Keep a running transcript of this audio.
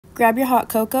Grab your hot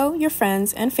cocoa, your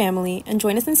friends, and family, and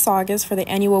join us in Saugus for the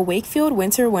annual Wakefield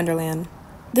Winter Wonderland.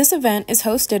 This event is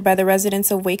hosted by the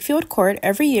residents of Wakefield Court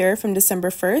every year from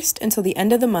December 1st until the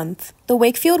end of the month. The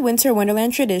Wakefield Winter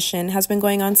Wonderland tradition has been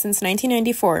going on since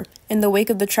 1994, in the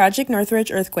wake of the tragic Northridge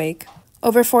earthquake.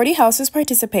 Over 40 houses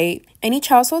participate, and each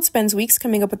household spends weeks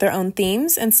coming up with their own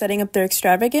themes and setting up their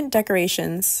extravagant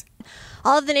decorations.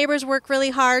 All of the neighbors work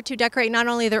really hard to decorate not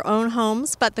only their own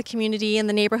homes, but the community and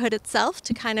the neighborhood itself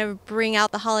to kind of bring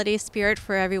out the holiday spirit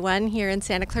for everyone here in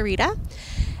Santa Clarita.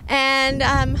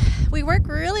 And we work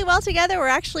really well together. We're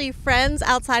actually friends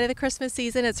outside of the Christmas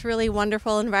season. It's really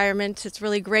wonderful environment. It's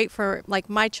really great for like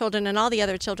my children and all the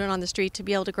other children on the street to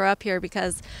be able to grow up here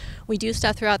because we do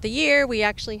stuff throughout the year. We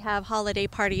actually have holiday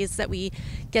parties that we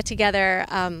get together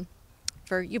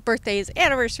for your birthdays,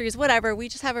 anniversaries, whatever. We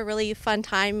just have a really fun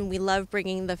time. We love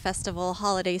bringing the festival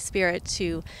holiday spirit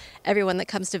to everyone that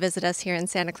comes to visit us here in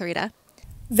Santa Clarita.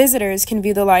 Visitors can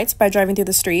view the lights by driving through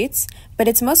the streets, but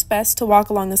it's most best to walk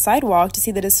along the sidewalk to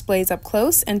see the displays up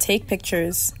close and take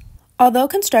pictures. Although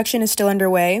construction is still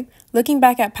underway, looking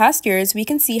back at past years, we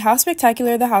can see how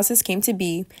spectacular the houses came to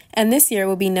be, and this year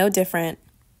will be no different.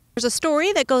 There's a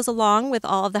story that goes along with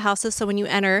all of the houses, so when you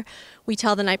enter, we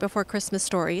tell the night before Christmas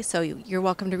story, so you're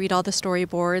welcome to read all the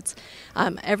storyboards.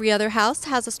 Every other house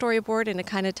has a storyboard, and it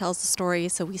kind of tells the story,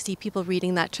 so we see people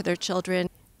reading that to their children.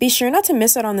 Be sure not to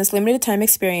miss out on this limited time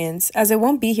experience, as it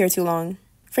won't be here too long.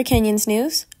 For Canyons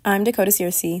News, I'm Dakota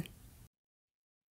Searcy.